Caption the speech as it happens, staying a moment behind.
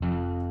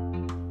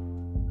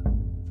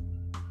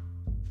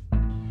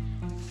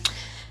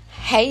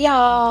Hey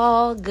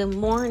y'all, good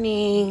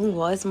morning.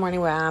 Well, it's morning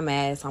where I'm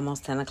at. It's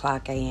almost 10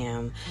 o'clock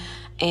a.m.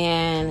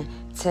 And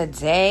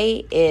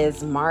today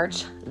is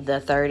March the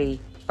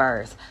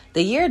 31st.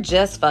 The year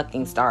just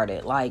fucking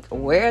started. Like,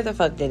 where the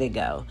fuck did it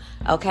go?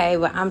 Okay,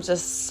 but I'm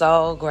just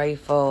so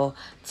grateful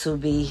to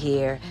be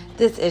here.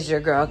 This is your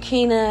girl,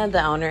 Kina,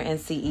 the owner and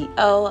CEO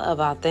of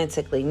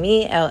Authentically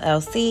Me,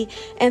 LLC.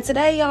 And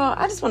today, y'all,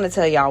 I just want to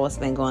tell y'all what's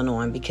been going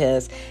on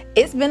because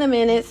it's been a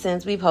minute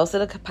since we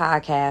posted a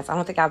podcast. I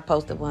don't think I've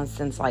posted one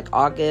since like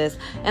August.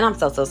 And I'm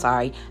so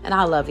sorry. And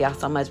I love y'all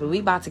so much. But we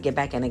about to get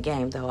back in the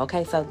game, though,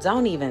 okay? So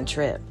don't even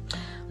trip.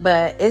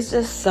 But it's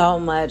just so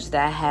much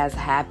that has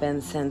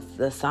happened since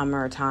the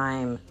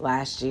summertime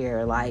last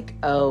year. Like,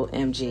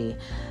 OMG.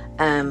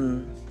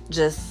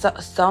 Just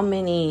so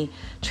many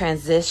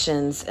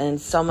transitions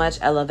and so much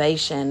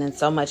elevation and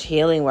so much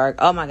healing work.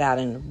 Oh my God,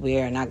 and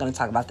we're not going to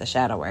talk about the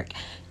shadow work.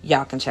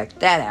 Y'all can check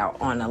that out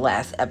on the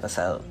last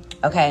episode,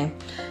 okay?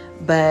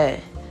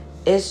 But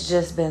it's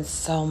just been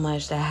so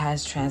much that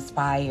has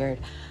transpired.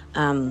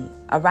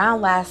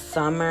 Around last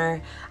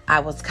summer, I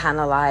was kind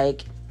of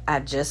like,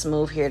 I just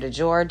moved here to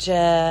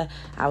Georgia.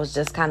 I was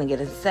just kind of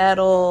getting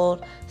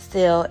settled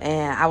still,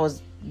 and I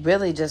was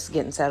really just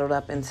getting settled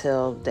up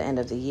until the end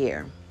of the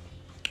year.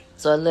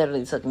 So it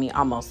literally took me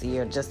almost a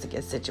year just to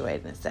get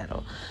situated and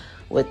settled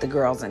with the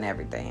girls and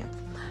everything.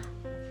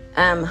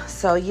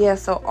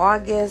 So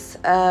August,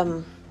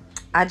 I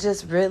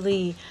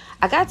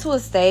got to a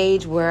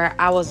stage where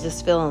I was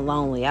just feeling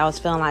lonely. I was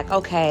feeling like,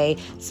 okay,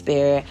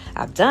 Spirit,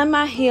 I've done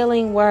my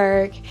healing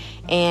work,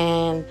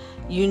 and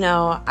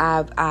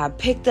I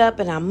picked up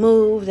and I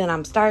moved and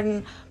I'm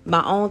starting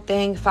my own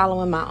thing,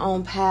 following my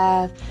own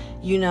path,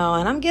 and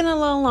I'm getting a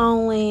little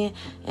lonely,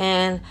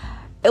 and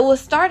it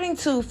was starting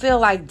to feel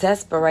like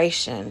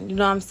desperation, you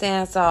know what I'm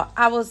saying? So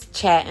I was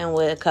chatting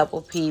with a couple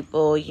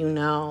people,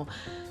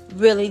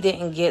 really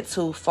didn't get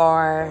too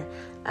far,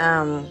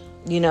 had,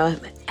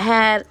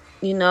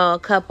 a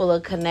couple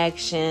of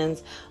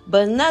connections,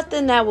 but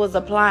nothing that was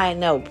applying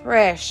no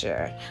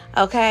pressure,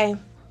 okay?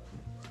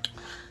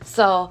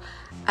 So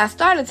I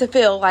started to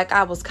feel like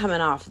I was coming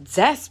off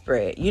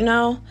desperate,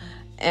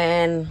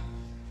 and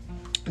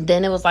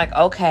then it was like,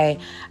 okay,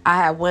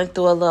 I went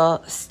through a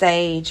little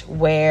stage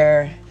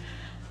where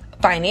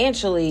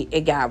financially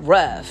it got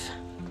rough.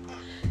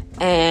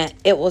 And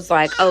it was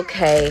like,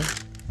 okay,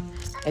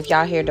 if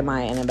y'all hear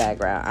Demaya in the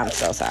background, I'm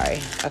so sorry.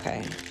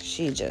 Okay,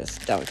 she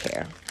just don't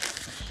care.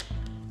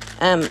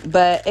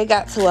 But it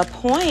got to a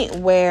point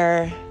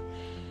where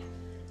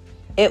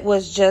it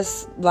was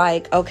just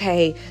like,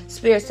 okay,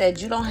 Spirit said,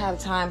 you don't have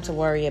time to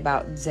worry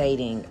about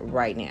dating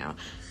right now.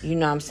 You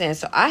know what I'm saying?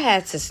 So I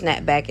had to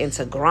snap back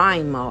into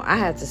grind mode. I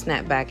had to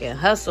snap back in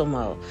hustle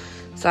mode.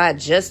 So I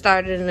just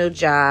started a new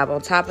job.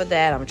 On top of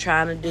that, I'm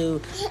trying to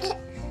do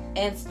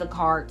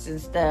Instacarts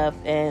and stuff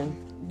and,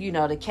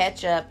 to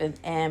catch up.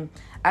 And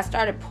I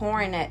started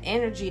pouring that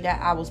energy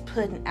that I was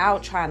putting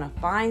out trying to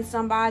find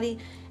somebody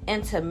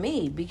into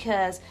me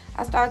because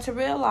I started to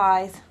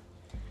realize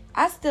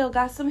I still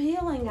got some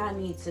healing I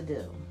need to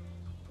do.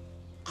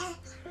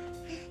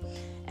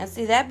 And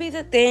see, that be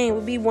the thing.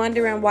 We be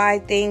wondering why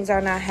things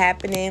are not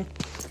happening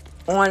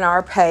on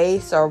our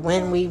pace or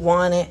when we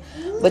want it.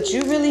 But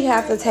you really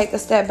have to take a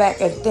step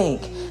back and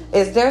think.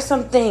 Is there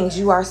some things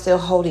you are still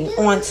holding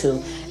on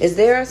to? Is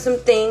there some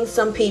things,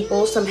 some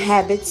people, some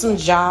habits, some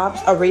jobs,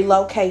 a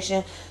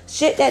relocation,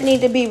 shit that need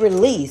to be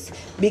released?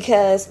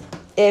 Because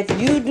if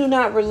you do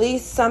not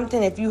release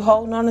something, if you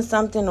holding on to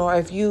something, or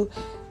if you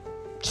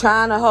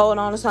trying to hold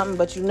on to something,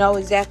 but you know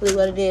exactly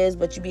what it is,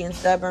 but you being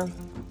stubborn,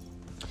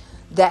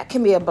 that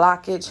can be a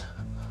blockage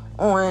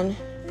on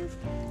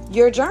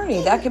your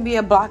journey. That can be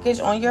a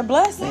blockage on your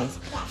blessings.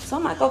 So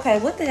I'm like, okay,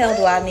 what the hell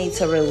do I need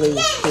to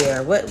release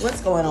here?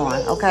 What's going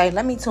on? Okay,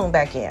 let me tune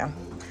back in.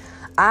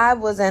 I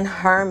was in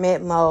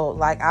hermit mode.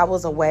 Like, I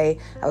was away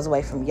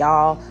from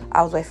y'all.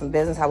 I was away from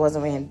business. I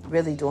wasn't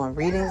really doing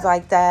readings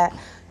like that.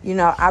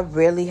 I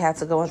really had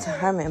to go into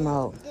hermit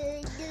mode.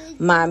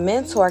 My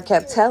mentor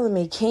kept telling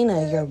me,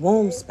 Kina, your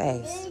womb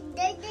space.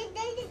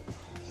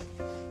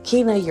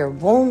 Kina, your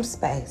womb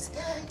space.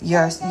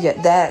 Your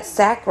that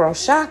sacral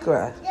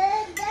chakra.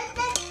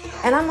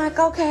 And I'm like,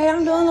 okay,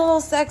 I'm doing a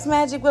little sex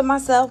magic with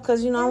myself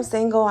because, I'm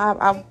single.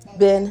 I've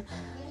been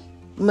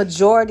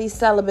majority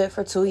celibate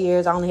for 2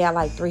 years. I only had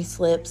like 3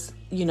 slips.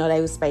 They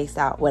were spaced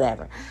out,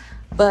 whatever.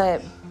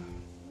 But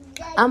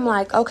I'm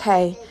like,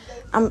 okay,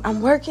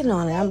 I'm working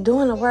on it. I'm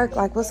doing the work.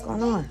 Like, what's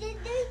going on?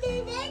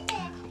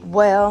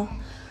 Well,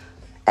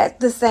 at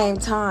the same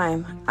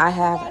time, I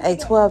have a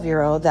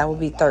 12-year-old that will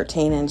be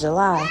 13 in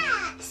July.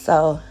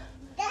 So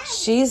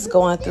she's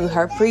going through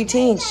her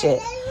preteen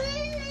shit.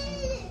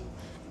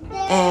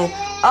 And,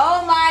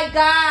 oh my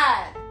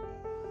God.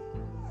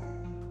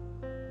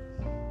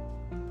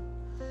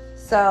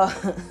 So,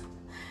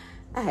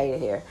 I hate it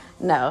here.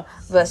 No,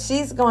 but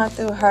she's going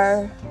through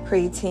her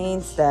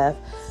preteen stuff.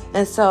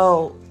 And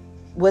so,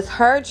 with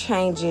her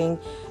changing,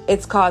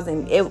 it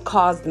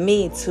caused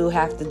me to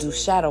have to do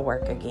shadow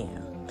work again.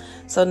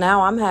 So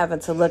now I'm having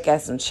to look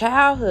at some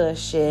childhood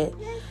shit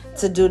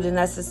to do the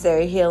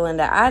necessary healing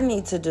that I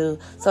need to do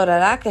so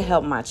that I can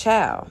help my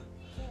child.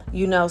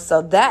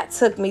 So that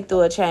took me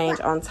through a change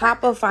on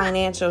top of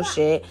financial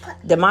shit.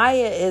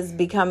 Demaya is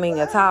becoming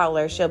a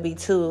toddler. She'll be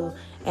 2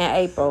 in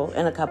April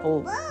in a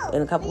couple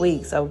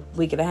weeks, a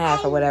week and a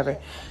half or whatever.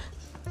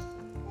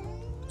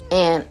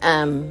 And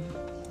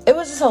it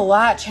was just a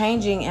lot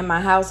changing in my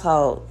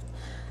household.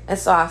 And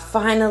so I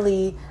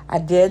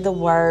did the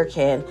work,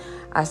 and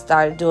I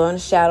started doing the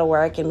shadow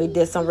work, and we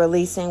did some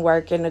releasing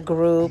work in the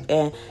group.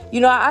 And,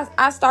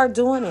 I started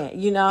doing it,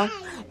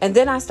 And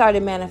then I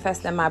started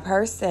manifesting my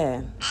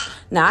person.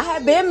 Now, I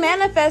had been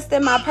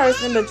manifesting my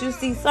person, but you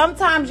see,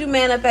 sometimes you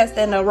manifest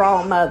in the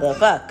wrong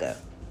motherfucker.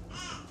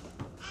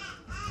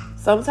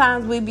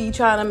 Sometimes we be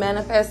trying to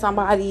manifest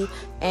somebody,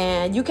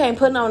 and you can't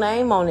put no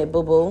name on it,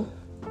 boo-boo.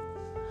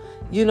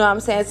 You know what I'm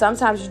saying?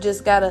 Sometimes you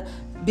just got to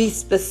be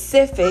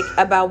specific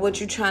about what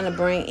you're trying to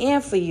bring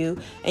in for you,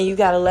 and you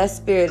got to let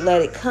spirit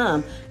let it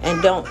come, and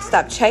don't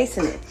stop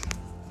chasing it.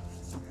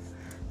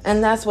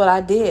 And that's what I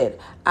did.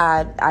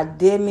 I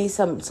did me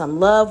some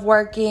love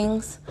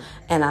workings,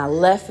 and I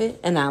left it,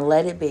 and I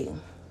let it be.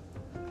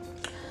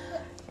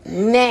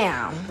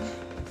 Now,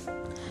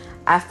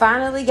 I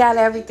finally got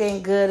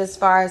everything good as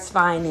far as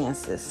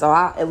finances. So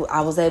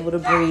I was able to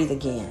breathe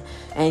again.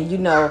 And,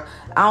 I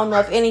don't know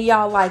if any of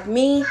y'all like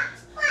me,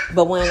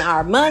 but when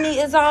our money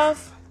is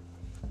off,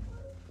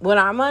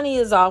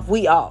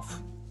 we off.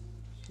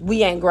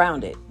 We ain't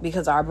grounded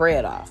because our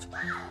bread off.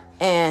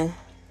 And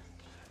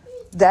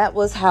that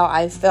was how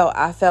I felt.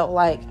 I felt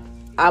like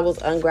I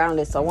was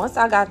ungrounded. So once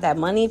I got that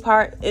money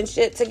part and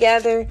shit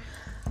together,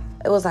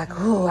 it was like,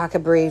 ooh, I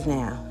could breathe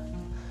now.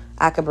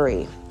 I could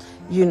breathe,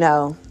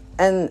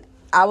 And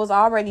I was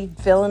already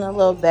feeling a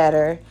little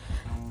better.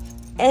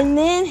 And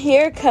then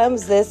here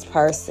comes this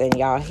person,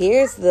 y'all.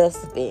 Here's the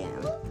spin.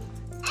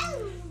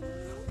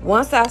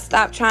 Once I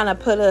stopped trying to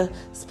put a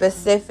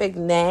specific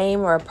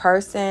name or a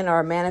person or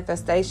a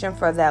manifestation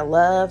for that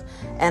love,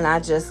 and I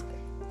just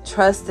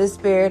trusted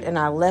spirit, and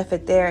I left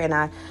it there, and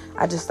I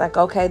just like,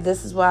 okay,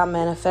 this is what I'm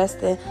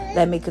manifesting.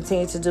 Let me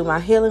continue to do my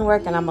healing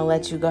work, and I'm gonna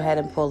let you go ahead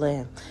and pull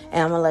in,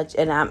 and I'm gonna let you,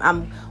 and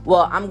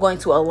I'm going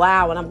to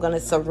allow, and I'm going to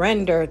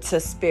surrender to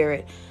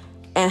spirit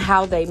and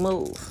how they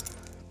move,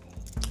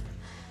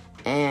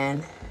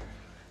 and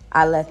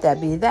I let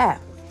that be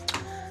that.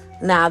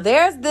 Now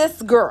there's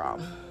this girl,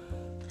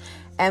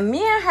 and me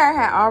and her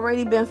had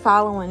already been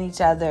following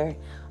each other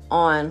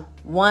on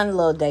one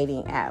little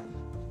dating app.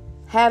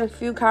 Had a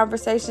few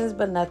conversations,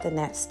 but nothing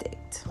that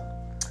sticked.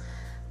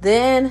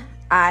 Then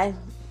I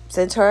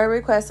sent her a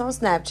request on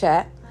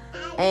Snapchat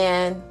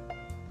and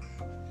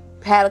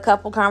had a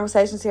couple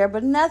conversations here,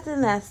 but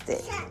nothing that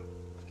sticked.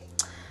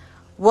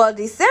 Well,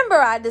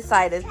 December, I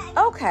decided,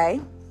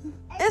 okay,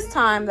 it's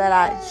time that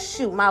I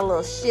shoot my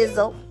little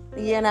shizzle,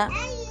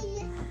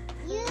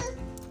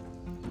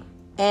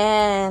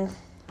 And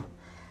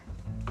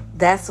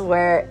that's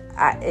where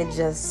it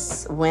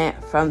just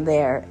went from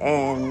there.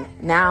 And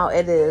now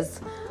it is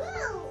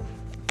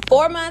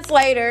 4 months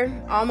later,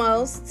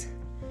 almost.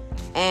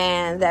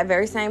 And that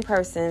very same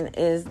person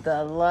is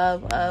the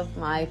love of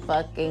my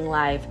fucking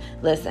life.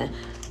 Listen,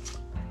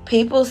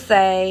 people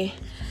say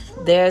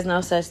there's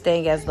no such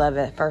thing as love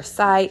at first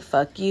sight.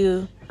 Fuck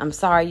you. I'm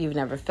sorry you've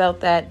never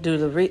felt that. Do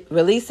the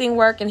releasing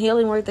work and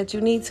healing work that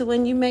you need to,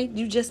 and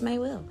you just may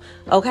will.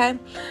 Okay?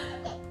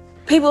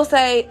 People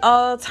say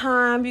all the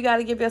time, you got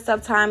to give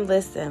yourself time.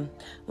 Listen,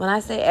 when I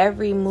say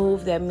every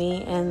move that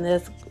me and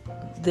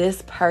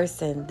this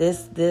person,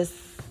 this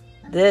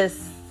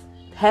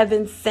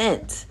heaven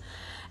sent,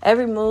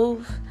 every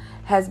move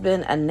has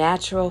been a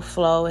natural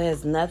flow. It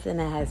has nothing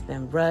that has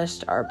been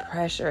rushed or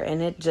pressure,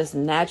 and it just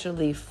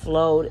naturally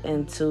flowed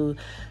into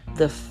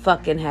the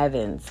fucking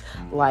heavens.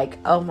 Like,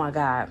 oh my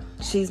God,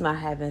 she's my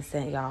heaven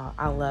sent, y'all.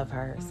 I love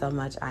her so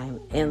much. I am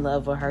in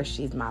love with her.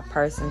 She's my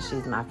person.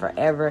 She's my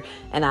forever.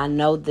 And I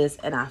know this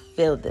and I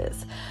feel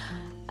this.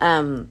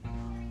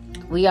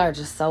 We are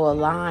just so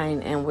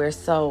aligned, and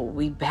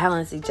we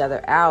balance each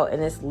other out,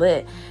 and it's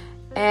lit.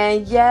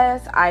 And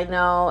yes, I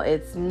know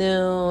it's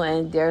new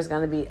and there's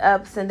going to be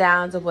ups and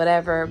downs or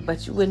whatever.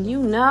 But when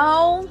you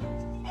know,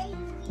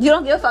 you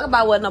don't give a fuck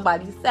about what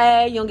nobody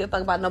say. You don't give a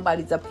fuck about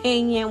nobody's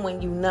opinion. When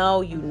you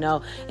know, you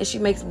know. And she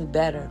makes me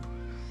better.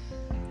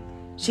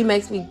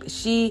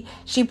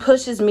 She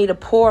pushes me to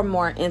pour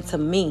more into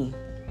me.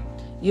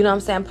 You know what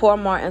I'm saying? Pour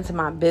more into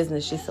my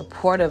business. She's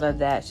supportive of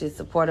that. She's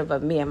supportive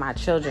of me and my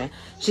children.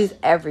 She's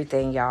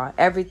everything, y'all.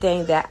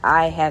 Everything that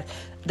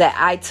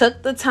I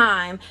took the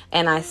time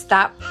and I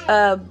stopped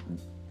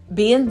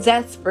being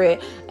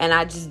desperate, and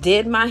I just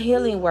did my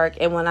healing work.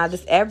 And when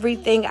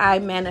everything I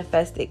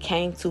manifested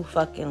came to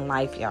fucking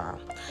life, y'all.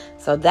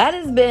 So that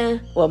has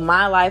been what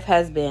my life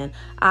has been.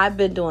 I've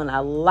been doing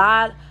a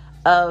lot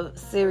of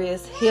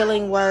serious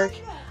healing work.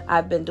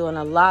 I've been doing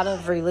a lot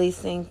of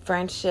releasing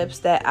friendships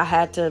that I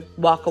had to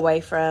walk away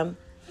from.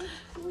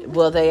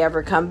 Will they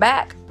ever come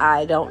back?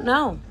 I don't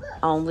know.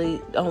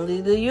 Only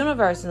the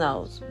universe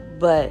knows.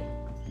 But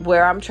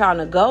where I'm trying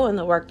to go and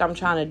the work I'm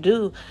trying to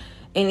do,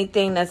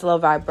 anything that's low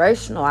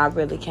vibrational, I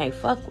really can't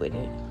fuck with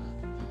it.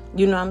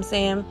 You know what I'm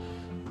saying?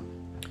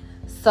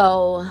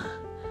 So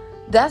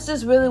that's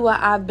just really what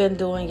I've been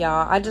doing,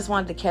 y'all. I just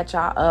wanted to catch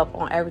y'all up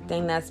on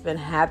everything that's been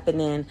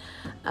happening.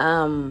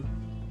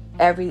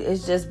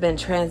 It's just been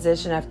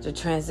transition after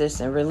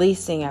transition,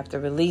 releasing after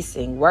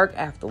releasing, work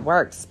after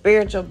work,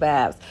 spiritual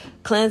baths,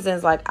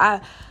 cleansings. Like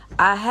I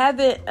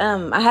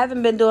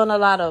haven't been doing a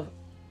lot of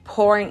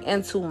pouring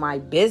into my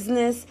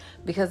business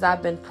because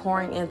I've been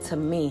pouring into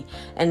me,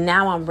 and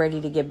now I'm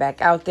ready to get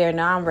back out there.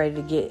 Now I'm ready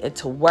to get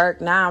into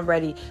work. Now I'm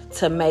ready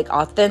to make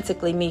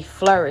Authentically Me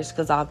flourish,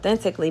 because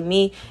Authentically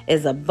Me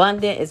is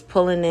abundant, is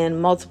pulling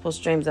in multiple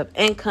streams of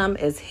income,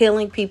 is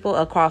healing people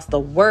across the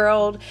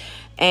world.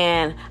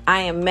 And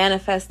I am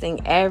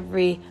manifesting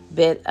every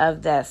bit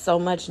of that. So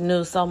much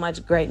new, so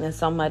much greatness,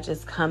 so much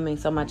is coming,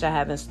 so much I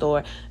have in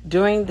store.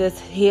 During this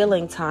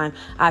healing time,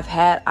 I've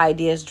had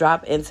ideas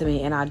drop into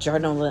me, and I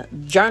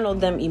journal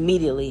them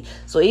immediately.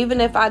 So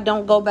even if I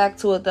don't go back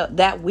to it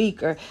that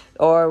week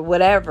or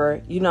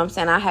whatever, you know what I'm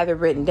saying, I have it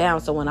written down.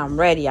 So when I'm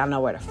ready, I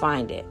know where to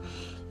find it.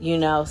 You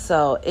know,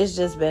 so it's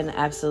just been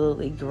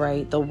absolutely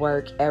great. The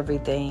work,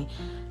 everything.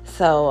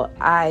 So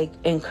I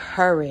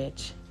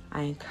encourage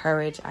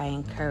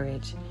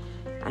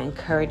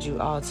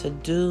you all to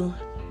do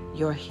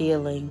your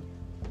healing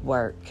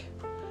work.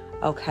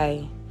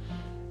 Okay?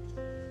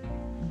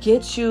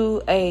 Get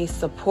you a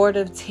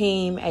supportive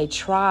team, a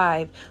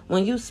tribe.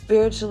 When you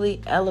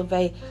spiritually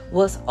elevate,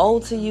 what's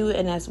old to you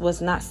and that's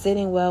what's not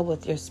sitting well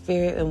with your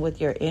spirit and with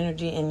your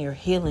energy and your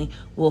healing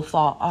will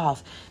fall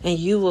off. And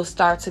you will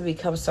start to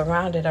become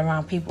surrounded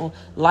around people,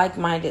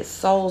 like-minded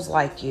souls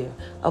like you.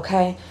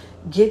 Okay?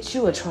 Get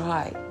you a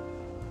tribe.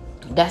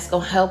 That's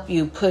going to help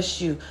you,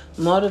 push you,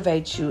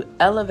 motivate you,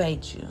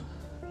 elevate you,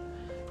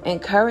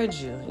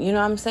 encourage you. You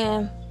know what I'm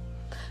saying?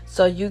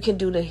 So you can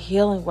do the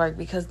healing work,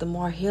 because the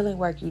more healing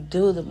work you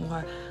do, the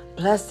more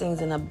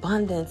blessings and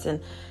abundance and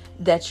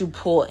that you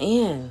pull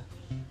in.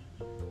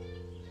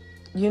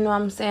 You know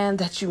what I'm saying?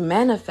 That you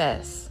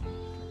manifest.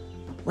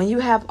 When you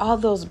have all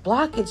those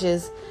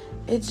blockages,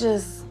 it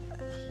just...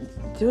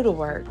 do the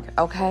work,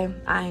 okay?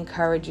 I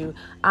encourage you.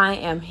 I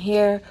am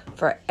here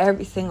for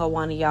every single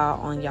one of y'all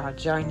on y'all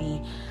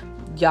journey.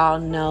 Y'all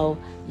know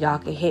y'all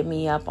can hit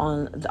me up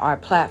on our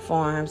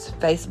platforms,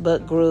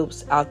 Facebook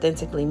groups,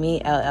 Authentically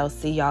Me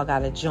LLC. Y'all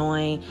gotta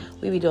join.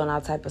 We be doing all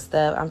type of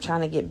stuff. I'm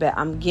trying to get better.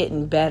 I'm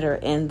getting better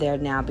in there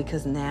now,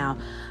 because now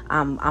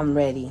I'm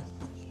ready.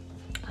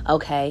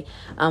 Okay.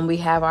 We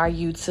have our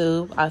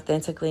YouTube,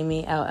 Authentically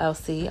Me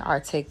LLC, our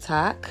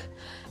TikTok,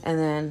 and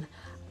then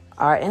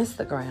our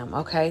Instagram.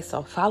 Okay,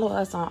 so follow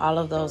us on all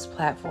of those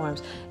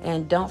platforms,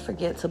 and don't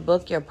forget to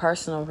book your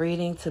personal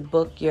reading, to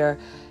book your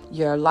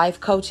life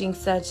coaching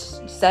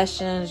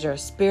sessions, your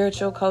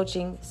spiritual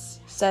coaching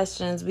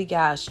sessions. We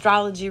got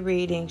astrology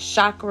readings,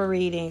 chakra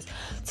readings.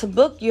 To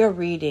book your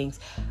readings,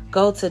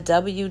 go to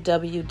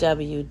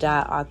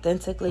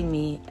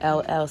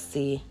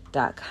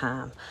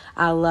www.authenticallymellc.com.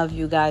 I love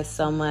you guys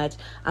so much.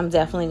 I'm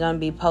definitely going to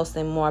be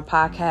posting more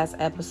podcast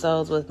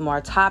episodes with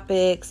more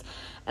topics,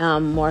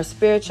 more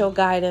spiritual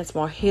guidance,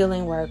 more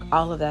healing work,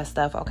 all of that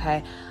stuff.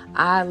 Okay.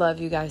 I love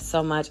you guys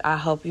so much. I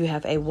hope you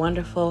have a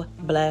wonderful,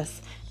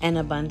 blessed, and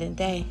abundant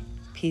day.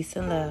 Peace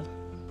and love.